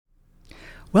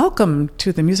Welcome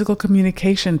to the Musical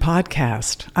Communication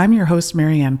Podcast. I'm your host,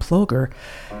 Marianne Ploger.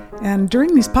 And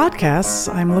during these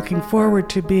podcasts, I'm looking forward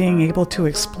to being able to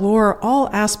explore all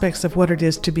aspects of what it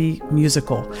is to be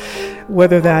musical,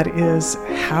 whether that is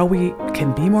how we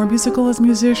can be more musical as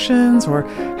musicians, or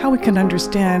how we can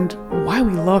understand why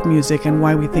we love music and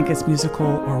why we think it's musical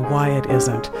or why it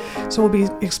isn't. So we'll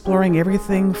be exploring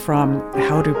everything from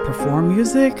how to perform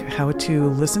music, how to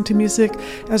listen to music,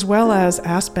 as well as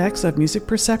aspects of music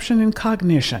perception and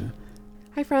cognition.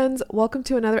 Hi friends, welcome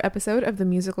to another episode of the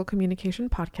Musical Communication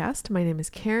Podcast. My name is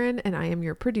Karen and I am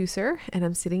your producer, and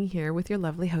I'm sitting here with your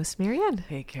lovely host, Marianne.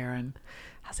 Hey Karen.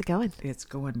 How's it going? It's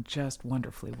going just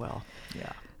wonderfully well.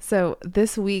 Yeah. So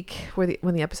this week,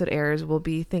 when the episode airs, will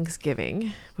be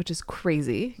Thanksgiving, which is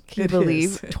crazy. Can you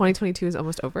believe 2022 is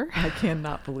almost over? I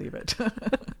cannot believe it.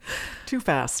 Too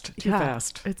fast.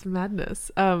 It's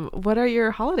madness. What are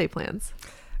your holiday plans?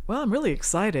 Well, I'm really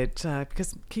excited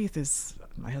because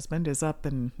my husband is up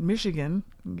in Michigan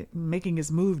making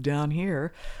his move down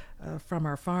here from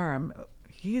our farm.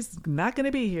 He's not going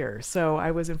to be here. So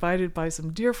I was invited by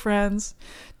some dear friends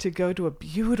to go to a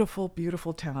beautiful,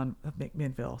 beautiful town of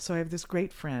McMinnville. So I have this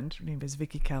great friend. Her name is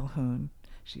Vicki Calhoun.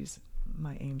 She's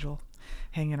my angel,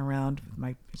 hanging around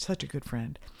with such a good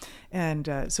friend.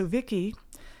 And so Vicki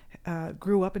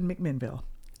grew up in McMinnville.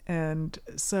 And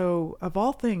so of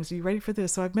all things, are you ready for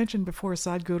this? So I've mentioned before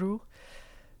Sadhguru.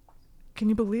 Can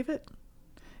you believe it?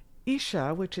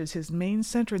 Isha, which is his main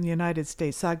center in the United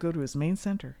States, Sadhguru's main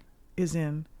center, is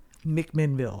in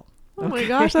McMinnville. Oh my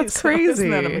gosh, that's crazy.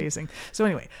 Isn't that amazing? So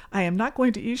anyway, I am not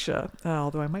going to Isha,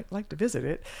 although I might like to visit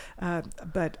it,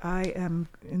 but I am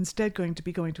instead going to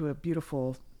be going to a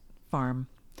beautiful farm,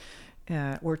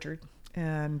 orchard,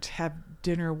 and have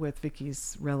dinner with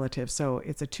Vicki's relatives. So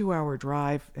it's a 2-hour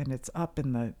drive, and it's up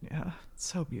in the, it's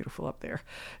so beautiful up there.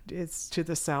 It's to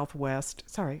the southwest.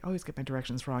 Sorry, I always get my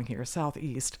directions wrong here.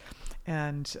 Southeast,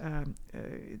 and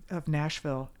of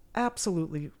Nashville.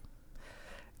 Absolutely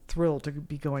thrilled to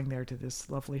be going there to this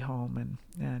lovely home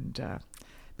and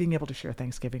being able to share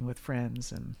Thanksgiving with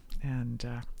friends and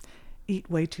eat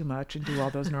way too much and do all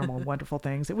those normal wonderful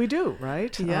things that we do,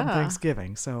 right? Yeah. On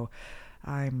Thanksgiving. So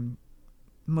I'm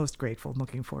most grateful and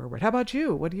looking forward. How about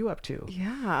you? What are you up to?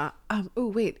 Yeah. Oh,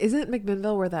 wait. Isn't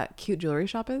McMinnville where that cute jewelry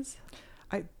shop is?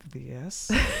 Yes.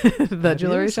 The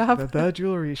jewelry shop? The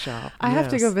jewelry shop. I have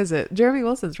to go visit. Jeremy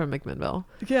Wilson's from McMinnville.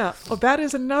 Yeah. Well, that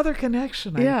is another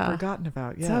connection Yeah. I'd forgotten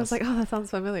about. Yes. So I was like, oh, that sounds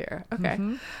familiar. Okay.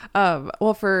 Mm-hmm.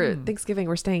 Well, for Thanksgiving,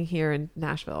 we're staying here in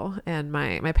Nashville, and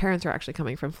my parents are actually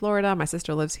coming from Florida. My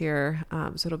sister lives here.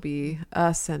 So it'll be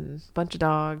us and a bunch of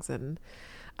dogs. And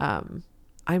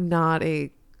I'm not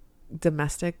a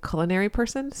domestic culinary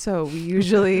person, so we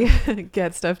usually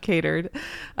get stuff catered,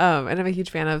 and I'm a huge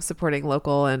fan of supporting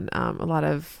local, and a lot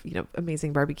of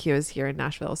amazing barbecues here in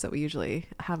Nashville, so we usually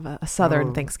have a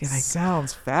southern Thanksgiving.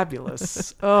 Sounds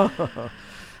fabulous. Oh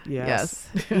yes.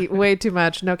 Eat way too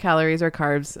much, no calories or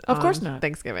carbs, of course not.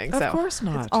 Thanksgiving. Of course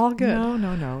not. It's all good.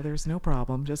 No, there's no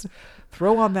problem. Just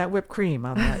throw on that whipped cream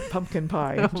on that pumpkin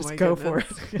pie and just go for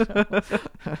it.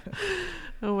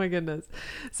 Oh my goodness.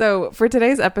 So for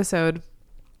today's episode,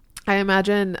 I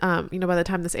imagine, by the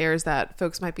time this airs, that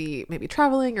folks might be maybe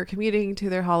traveling or commuting to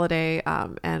their holiday,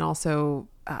 and also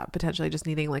potentially just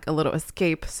needing like a little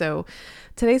escape. So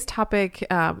today's topic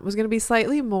was going to be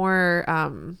slightly more,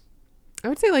 I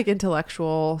would say like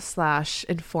intellectual /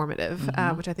 informative,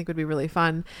 which I think would be really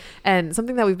fun. And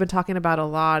something that we've been talking about a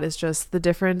lot is just the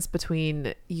difference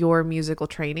between your musical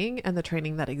training and the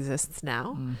training that exists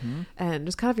now, and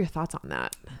just kind of your thoughts on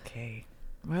that. Okay.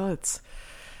 Well, it's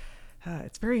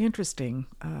very interesting.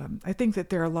 I think that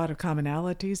there are a lot of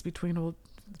commonalities between old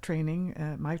training,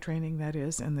 my training that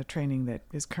is, and the training that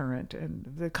is current.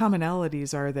 And the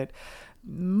commonalities are that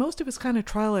most of it's kind of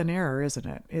trial and error, isn't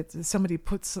it? It's somebody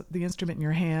puts the instrument in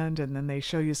your hand and then they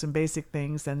show you some basic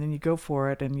things, and then you go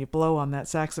for it and you blow on that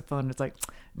saxophone. It's like,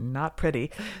 not pretty.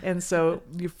 And so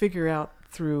you figure out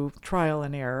through trial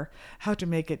and error how to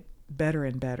make it better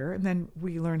and better. And then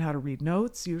we learn how to read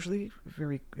notes. Usually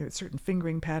certain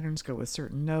fingering patterns go with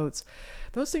certain notes.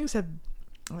 Those things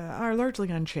are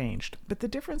largely unchanged. But the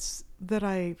difference that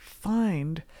I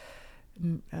find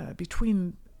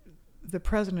between the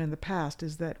present and the past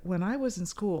is that when I was in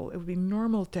school, it would be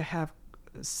normal to have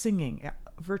singing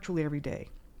virtually every day,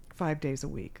 5 days a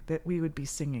week, that we would be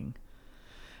singing.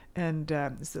 And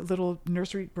little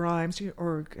nursery rhymes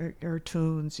or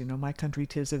tunes, My Country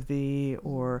 'Tis of Thee,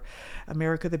 or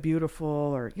America the Beautiful,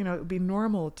 or, it would be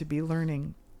normal to be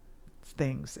learning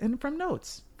things, and from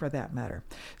notes for that matter.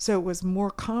 So it was more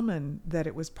common that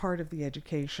it was part of the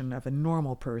education of a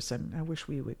normal person. I wish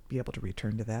we would be able to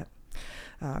return to that.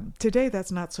 Today,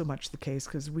 that's not so much the case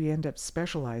because we end up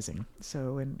specializing.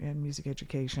 So in music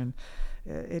education,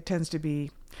 it tends to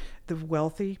be the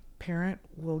wealthy parent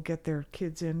will get their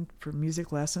kids in for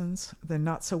music lessons. The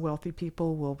not so wealthy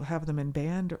people will have them in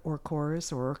band or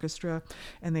chorus or orchestra,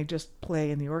 and they just play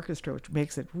in the orchestra, which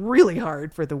makes it really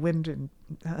hard for the wind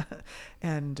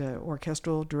and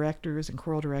orchestral directors and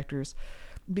choral directors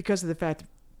because of the fact that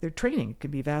their training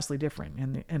can be vastly different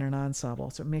in an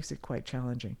ensemble. So it makes it quite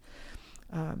challenging.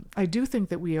 I do think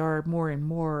that we are more and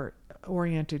more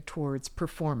oriented towards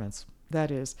performance. That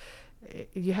is,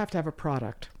 you have to have a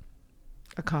product,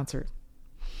 a concert,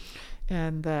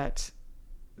 and that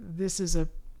this is a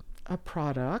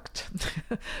product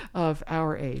of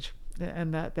our age.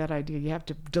 And that idea, you have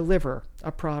to deliver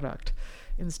a product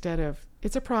instead of,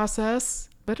 it's a process,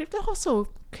 but it also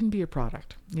can be a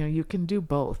product. You can do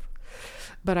both.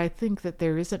 But I think that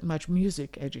there isn't much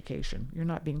music education. You're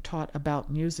not being taught about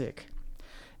music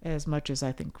as much as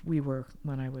I think we were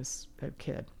when I was a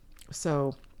kid.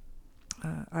 So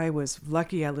I was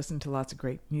lucky. I listened to lots of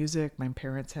great music. My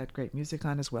parents had great music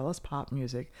on, as well as pop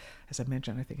music, as I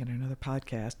mentioned, I think, in another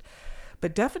podcast.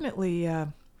 But definitely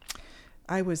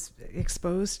I was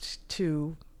exposed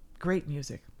to great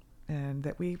music and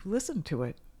that we listened to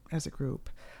it as a group.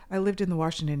 I lived in the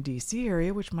Washington, D.C.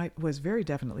 area, which was very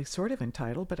definitely sort of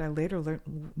entitled, but I later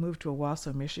moved to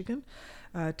Owasso, Michigan,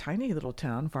 a tiny little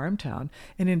town, farm town,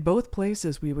 and in both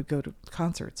places we would go to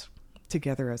concerts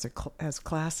together as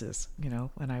classes,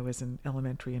 when I was in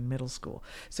elementary and middle school.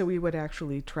 So we would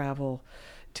actually travel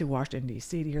to Washington,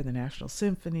 D.C. to hear the National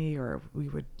Symphony, or we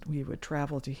would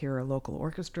travel to hear a local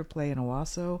orchestra play in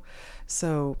Owasso.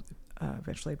 So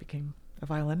eventually I became a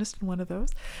violinist in one of those.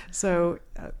 So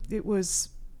it was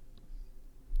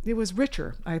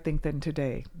richer, I think, than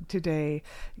today. Today,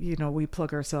 we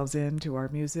plug ourselves into our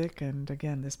music, and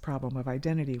again, this problem of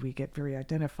identity, we get very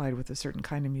identified with a certain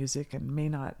kind of music and may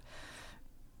not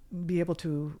be able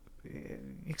to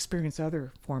experience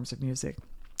other forms of music.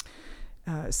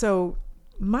 So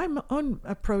my own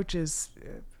approach is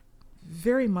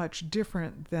very much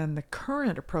different than the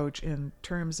current approach in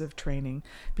terms of training,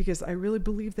 because I really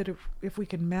believe that if we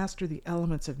can master the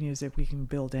elements of music, we can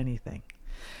build anything.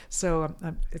 So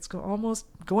it's almost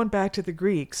going back to the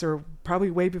Greeks, or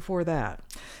probably way before that.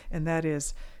 And that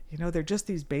is, they're just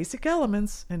these basic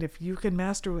elements. And if you can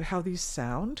master how these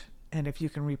sound, and if you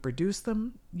can reproduce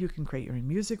them, you can create your own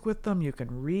music with them, you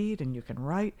can read and you can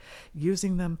write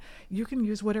using them. You can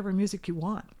use whatever music you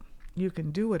want. You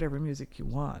can do whatever music you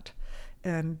want.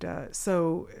 And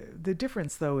so the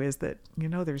difference, though, is that,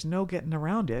 there's no getting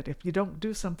around it. If you don't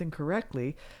do something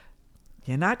correctly,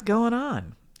 you're not going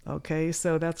on. Okay,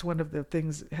 so that's one of the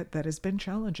things that has been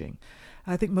challenging.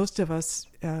 I think most of us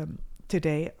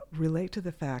today relate to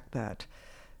the fact that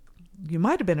you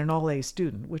might have been an all-A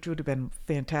student, which would have been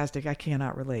fantastic. I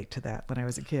cannot relate to that when I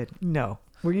was a kid. No.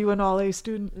 Were you an all-A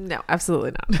student? No,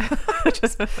 absolutely not.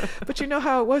 But you know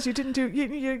how it was. You didn't do,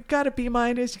 you got a B-,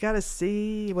 you got a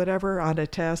C, whatever, on a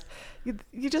test.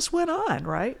 You just went on,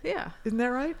 right? Yeah. Isn't that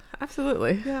right?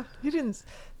 Absolutely. Yeah. You didn't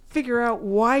figure out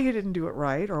why you didn't do it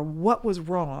right or what was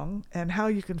wrong and how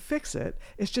you can fix it.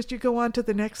 It's just you go on to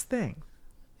the next thing.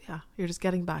 Yeah, you're just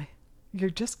getting by. You're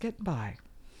just getting by.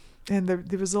 And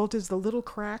the result is the little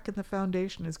crack in the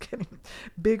foundation is getting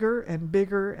bigger and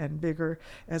bigger and bigger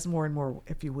as more and more,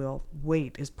 if you will,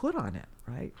 weight is put on it,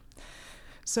 right?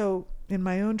 So in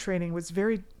my own training, what's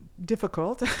very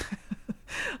difficult,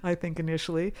 I think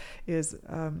initially, is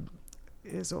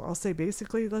I'll say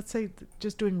basically, let's say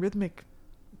just doing rhythmic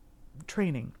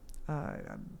training.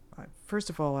 First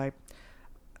of all,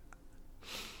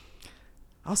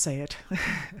 I'll say it.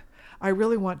 I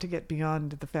really want to get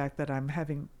beyond the fact that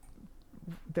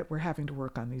we're having to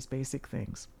work on these basic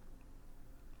things.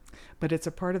 But it's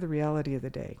a part of the reality of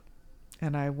the day.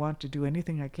 And I want to do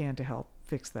anything I can to help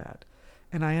fix that.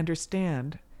 And I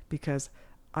understand, because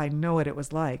I know what it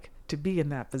was like to be in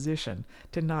that position,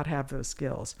 to not have those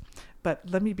skills. But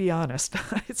let me be honest,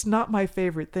 it's not my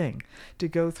favorite thing to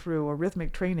go through a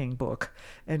rhythmic training book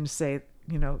and say,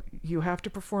 you have to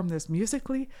perform this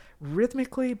musically,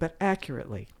 rhythmically, but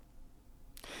accurately.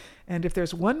 And if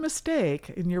there's one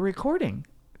mistake in your recording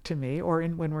to me, or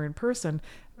when we're in person,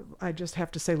 I just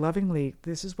have to say lovingly,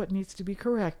 this is what needs to be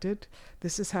corrected.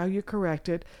 This is how you correct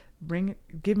it.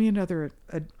 Give me another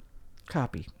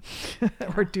copy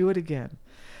or do it again.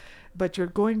 But you're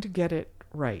going to get it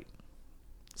right.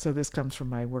 So this comes from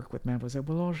my work with Mademoiselle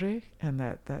Boulanger and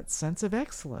that sense of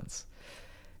excellence.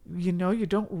 You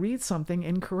don't read something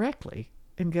incorrectly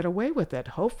and get away with it,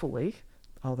 hopefully.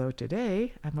 Although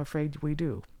today, I'm afraid we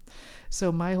do.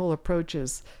 So my whole approach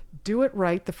is do it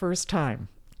right the first time.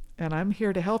 And I'm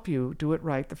here to help you do it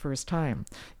right the first time.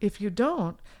 If you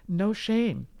don't, no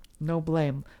shame, no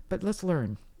blame, but let's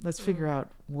learn. Let's figure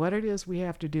out what it is we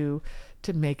have to do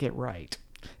to make it right.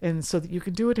 And so that you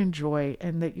can do it in joy,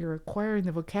 and that you're acquiring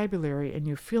the vocabulary and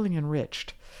you're feeling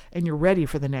enriched and you're ready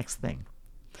for the next thing.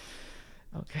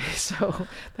 Okay, so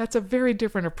that's a very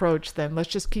different approach than let's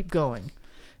just keep going.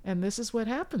 And this is what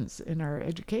happens in our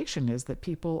education, is that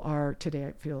people are, today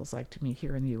it feels like to me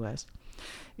here in the U.S.,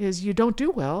 is you don't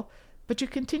do well, but you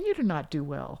continue to not do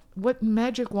well. What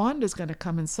magic wand is going to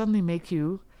come and suddenly make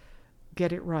you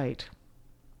get it right?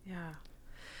 Yeah.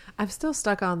 I'm still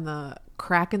stuck on the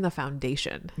crack in the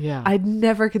foundation. Yeah. I'd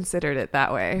never considered it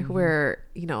that way, where,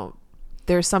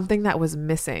 there's something that was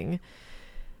missing,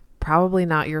 probably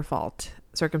not your fault,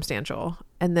 circumstantial.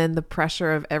 And then the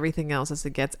pressure of everything else as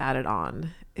it gets added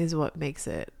on is what makes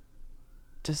it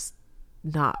just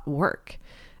not work.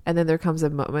 And then there comes a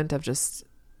moment of just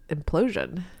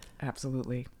implosion.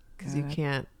 Absolutely. Because you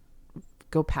can't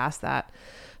go past that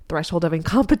threshold of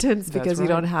incompetence because you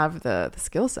don't have the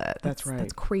skill set. That's right.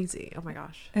 That's crazy. Oh my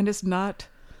gosh. And it's not,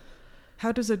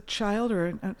 how does a child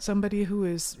or somebody who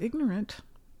is ignorant,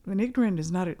 when ignorant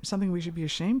is not something we should be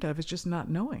ashamed of, it's just not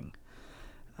knowing.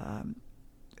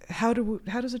 How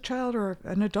does a child or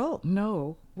an adult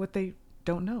know what they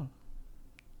don't know?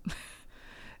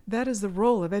 That is the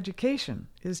role of education,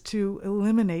 is to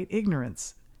eliminate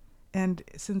ignorance. And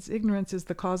since ignorance is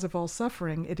the cause of all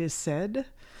suffering, it is said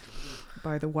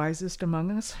by the wisest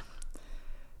among us,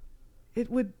 it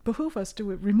would behoove us to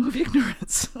remove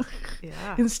ignorance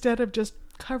instead of just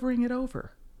covering it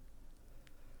over.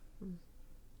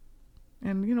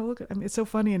 And, look, it's so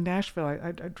funny in Nashville,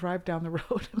 I drive down the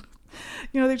road, and,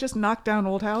 they just knock down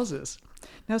old houses.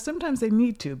 Now, sometimes they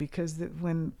need to, because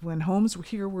when homes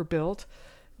here were built,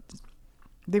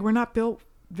 they were not built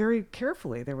very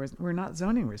carefully. There were not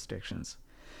zoning restrictions.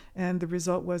 And the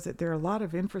result was that there are a lot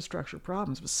of infrastructure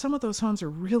problems. But some of those homes are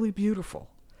really beautiful.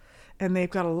 And they've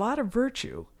got a lot of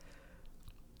virtue.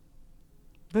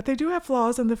 But they do have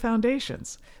flaws in the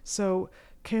foundations. So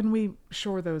can we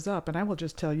shore those up? And I will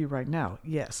just tell you right now,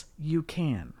 yes, you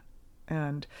can.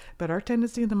 But our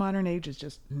tendency in the modern age is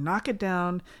just knock it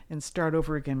down and start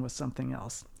over again with something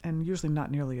else. And usually not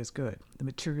nearly as good. The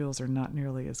materials are not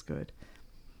nearly as good.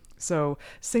 So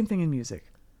same thing in music.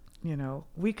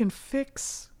 We can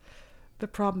fix the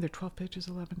problem. There are 12 pitches,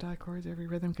 11 dichords. Every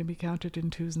rhythm can be counted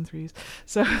in 2s and 3s.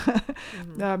 So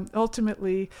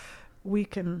ultimately, we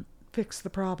can fix the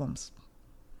problems.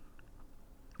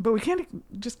 But we can't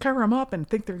just cover them up and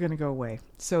think they're going to go away.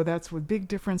 So that's what big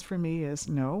difference for me is,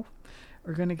 no,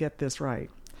 we're going to get this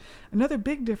right. Another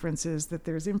big difference is that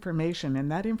there's information,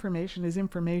 and that information is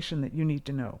information that you need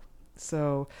to know.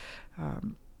 So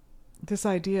this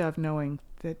idea of knowing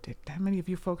that, how many of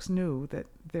you folks knew that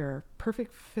there are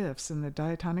perfect fifths in the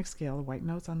diatonic scale, the white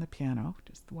notes on the piano,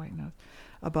 just the white notes,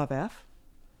 above F,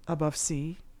 above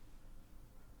C,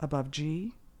 above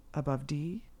G, above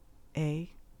D,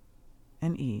 A,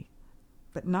 and E,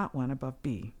 but not one above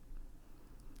B.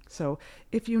 So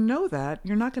if you know that,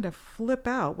 you're not going to flip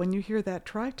out when you hear that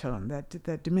tritone,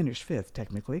 that diminished fifth,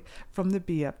 technically, from the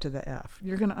B up to the F.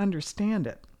 You're going to understand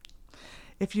it.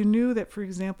 If you knew that, for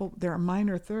example, there are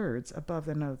minor thirds above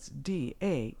the notes D,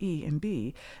 A, E, and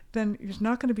B, then you're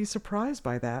not going to be surprised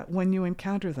by that when you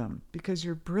encounter them, because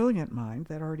your brilliant mind,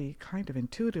 that already kind of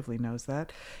intuitively knows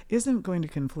that, isn't going to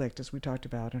conflict, as we talked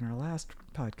about in our last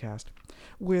podcast,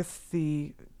 with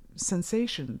the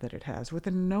sensation that it has, with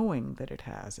the knowing that it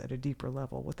has at a deeper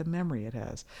level, with the memory it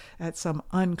has at some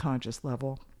unconscious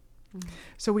level. Mm-hmm.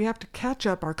 So we have to catch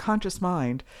up our conscious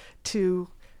mind to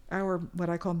our, what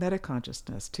I call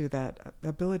metaconsciousness, to that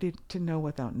ability to know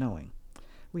without knowing.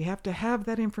 We have to have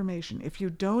that information. If you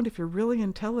don't, if you're really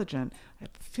intelligent, I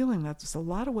have a feeling that's a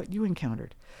lot of what you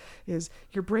encountered, is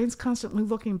your brain's constantly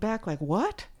looking back like,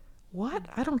 what? What?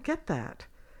 I don't get that.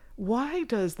 Why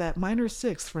does that minor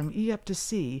sixth from E up to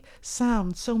C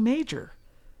sound so major?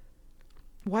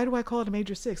 Why do I call it a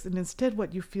major sixth? And instead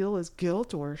what you feel is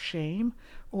guilt or shame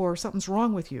or something's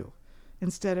wrong with you.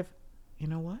 Instead of, you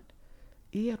know what?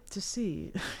 E up to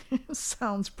C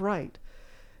sounds bright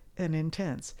and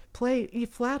intense. Play E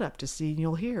flat up to C and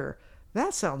you'll hear,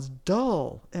 that sounds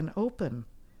dull and open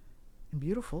and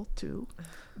beautiful too.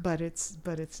 But it's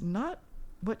not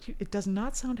what you, it does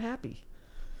not sound happy.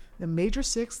 The major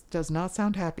sixth does not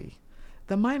sound happy.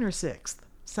 The minor sixth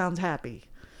sounds happy.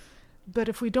 But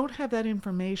if we don't have that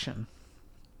information,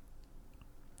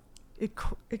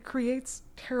 it creates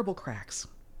terrible cracks,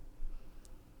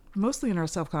 mostly in our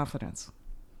self-confidence.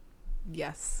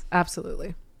 Yes,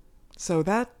 absolutely. So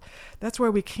that's where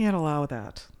we can't allow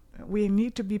that. We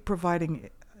need to be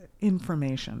providing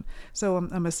information. So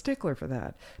I'm a stickler for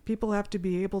that. People have to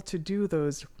be able to do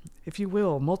those, if you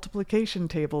will, multiplication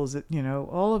tables,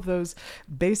 all of those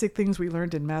basic things we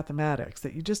learned in mathematics,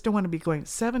 that you just don't want to be going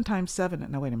 7 times 7.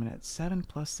 No, wait a minute. 7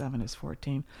 plus 7 is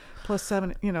 14. Plus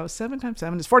 7, 7 times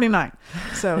 7 is 49.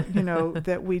 So,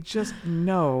 that we just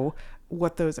know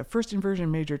what those, a first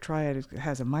inversion major triad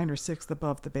has a minor sixth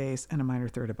above the base and a minor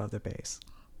third above the base.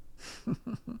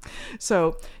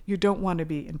 So you don't want to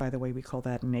be, and by the way, we call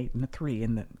that an 8 and a 3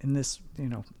 in this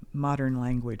modern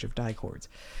language of dichords.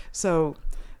 So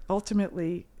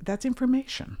ultimately, that's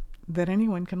information that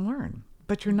anyone can learn,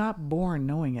 but you're not born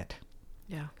knowing it.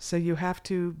 Yeah. So you have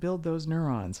to build those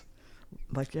neurons,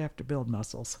 like you have to build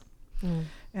muscles.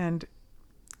 And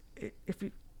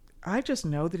I just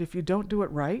know that if you don't do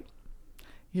it right,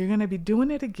 you're going to be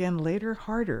doing it again later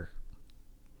harder.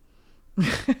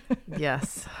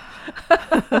 Yes.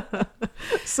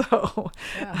 So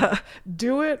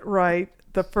do it right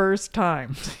the first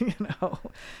time,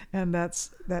 and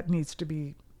that needs to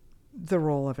be the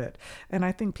role of it. And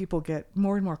I think people get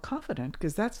more and more confident,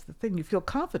 because that's the thing. You feel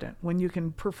confident when you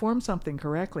can perform something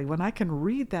correctly. When I can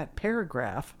read that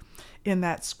paragraph in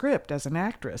that script as an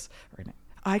actress,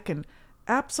 I can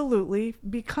absolutely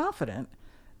be confident.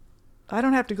 I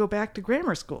don't have to go back to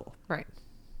grammar school. Right.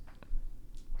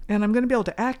 And I'm going to be able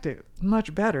to act it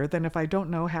much better than if I don't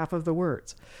know half of the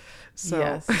words. So.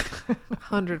 Yes,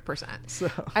 100%. So.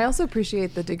 I also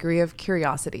appreciate the degree of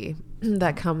curiosity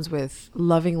that comes with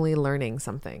lovingly learning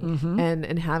something,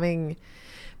 and having,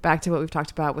 back to what we've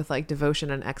talked about with like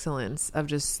devotion and excellence, of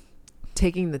just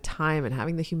taking the time and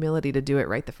having the humility to do it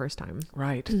right the first time.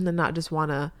 Right. And then not just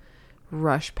want to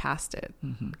rush past it,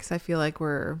 because I feel like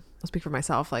I'll speak for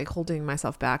myself, like holding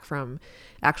myself back from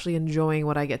actually enjoying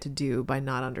what I get to do by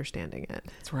not understanding it.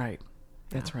 That's right.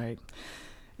 That's right.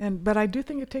 But I do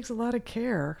think it takes a lot of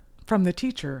care from the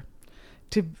teacher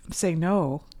to say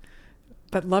no,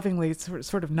 but lovingly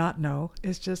sort of not no,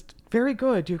 is just very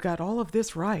good. You got all of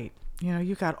this right.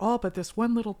 You got all but this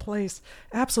one little place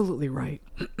absolutely right.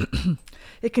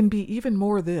 It can be even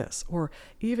more this or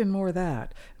even more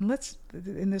that. And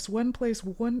in this one place,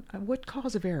 what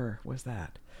cause of error was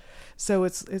that? So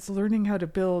it's learning how to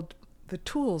build the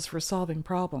tools for solving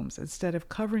problems instead of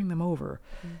covering them over.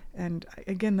 And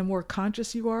again, the more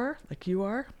conscious you are, like you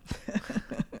are,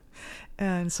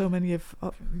 and so many of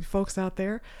folks out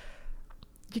there,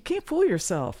 you can't fool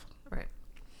yourself. Right.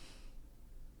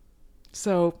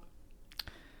 So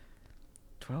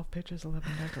 12 pitches,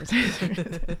 11 backwards.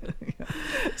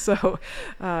 So,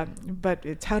 but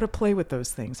it's how to play with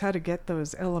those things, how to get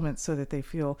those elements so that they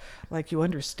feel like you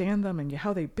understand them, and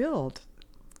how they build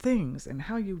things, and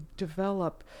how you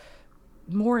develop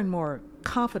more and more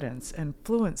confidence and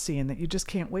fluency, and that you just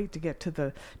can't wait to get to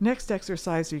the next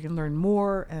exercise so you can learn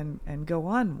more and go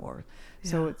on more.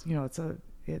 Yeah. So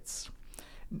it's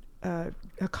a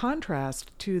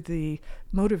contrast to the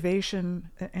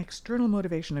external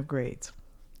motivation of grades.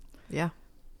 Yeah,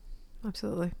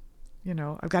 absolutely.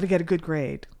 I've got to get a good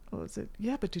grade. Oh, is it?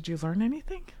 Yeah, but did you learn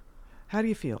anything? How do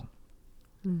you feel?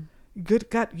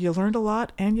 You learned a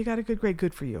lot and you got a good grade.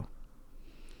 Good for you.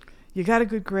 You got a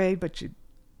good grade, but you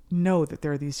know that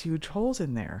there are these huge holes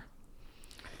in there.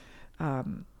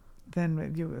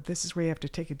 Then this is where you have to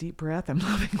take a deep breath and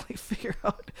lovingly figure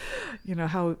out,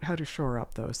 how to shore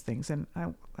up those things. And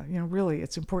really,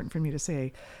 it's important for me to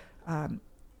say,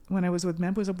 when I was with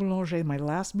Mademoiselle Boulanger, my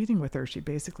last meeting with her, she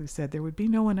basically said there would be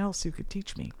no one else who could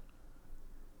teach me.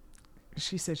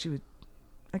 She said she would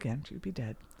be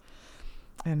dead.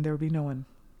 And there would be no one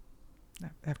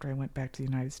after I went back to the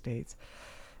United States.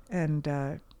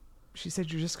 And she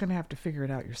said, you're just going to have to figure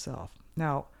it out yourself.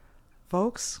 Now,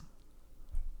 folks,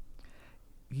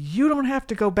 you don't have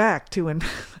to go back to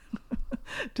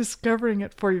discovering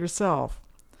it for yourself.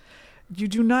 You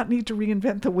do not need to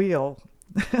reinvent the wheel.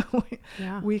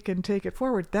 We can take it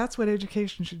forward. That's what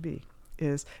education should be,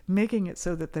 is making it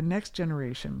so that the next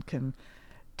generation can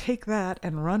take that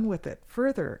and run with it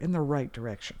further in the right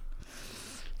direction.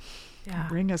 Yeah.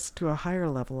 Bring us to a higher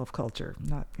level of culture,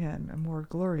 not in a more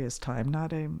glorious time,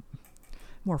 not a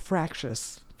more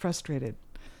fractious, frustrated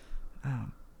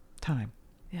time.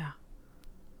 Yeah.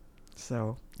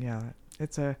 So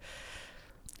it's a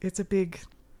big,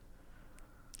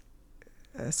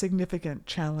 significant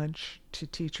challenge to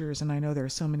teachers, and I know there are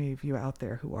so many of you out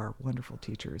there who are wonderful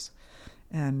teachers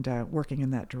and working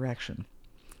in that direction.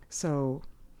 So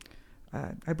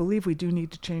I believe we do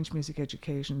need to change music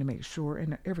education to make sure,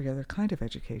 and every other kind of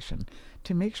education,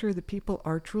 to make sure that people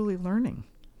are truly learning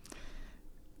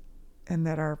and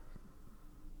that our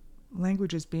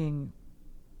language is being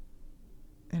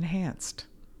enhanced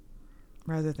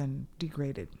rather than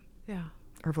degraded. Yeah.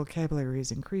 Our vocabulary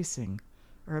is increasing.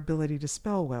 Our ability to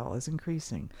spell well is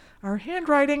increasing. Our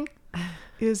handwriting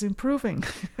is improving.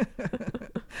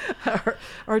 Our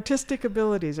artistic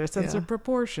abilities, our sense of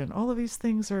proportion, all of these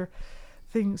things are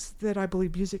things that I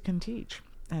believe music can teach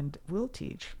and will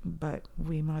teach, but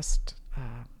we must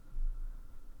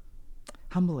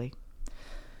humbly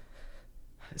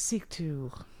seek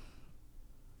to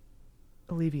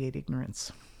alleviate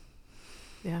ignorance.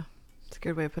 Yeah, it's a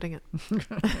good way of putting it.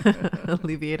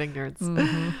 Alleviate ignorance.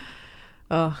 Mm-hmm.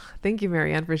 Oh, thank you,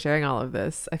 Marianne, for sharing all of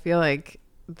this. I feel like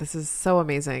this is so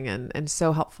amazing and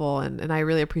so helpful. And I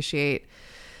really appreciate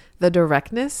the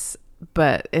directness,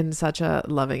 but in such a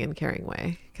loving and caring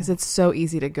way, because it's so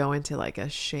easy to go into like a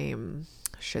shame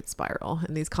shit spiral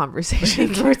in these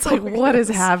conversations where it's like, what is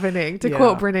happening, to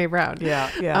quote Brene Brown.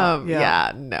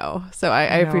 No. So I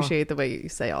appreciate the way you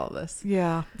say all of this.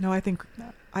 Yeah. No, I think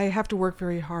I have to work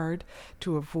very hard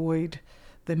to avoid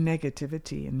the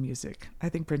negativity in music. I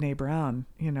think Brene Brown,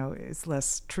 is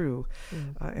less true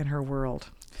in her world.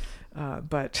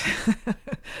 But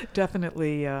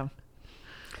definitely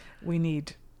we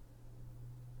need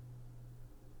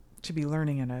to be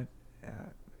learning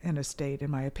in a state,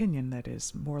 in my opinion, that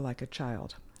is more like a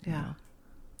child. Yeah.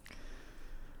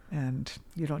 And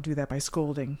you don't do that by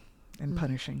scolding and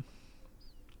punishing.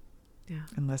 Yeah.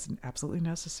 Unless absolutely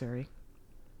necessary.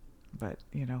 But,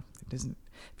 it doesn't,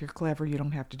 if you're clever, you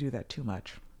don't have to do that too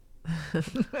much.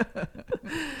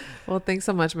 Well, thanks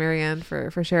so much, Marianne,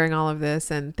 for sharing all of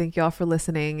this. And thank you all for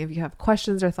listening. If you have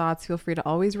questions or thoughts, feel free to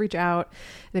always reach out.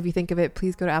 And if you think of it,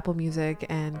 please go to Apple Music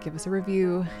and give us a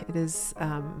review. It is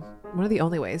one of the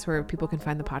only ways where people can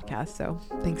find the podcast. So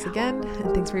thanks again.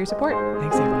 And thanks for your support.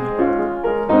 Thanks, everyone.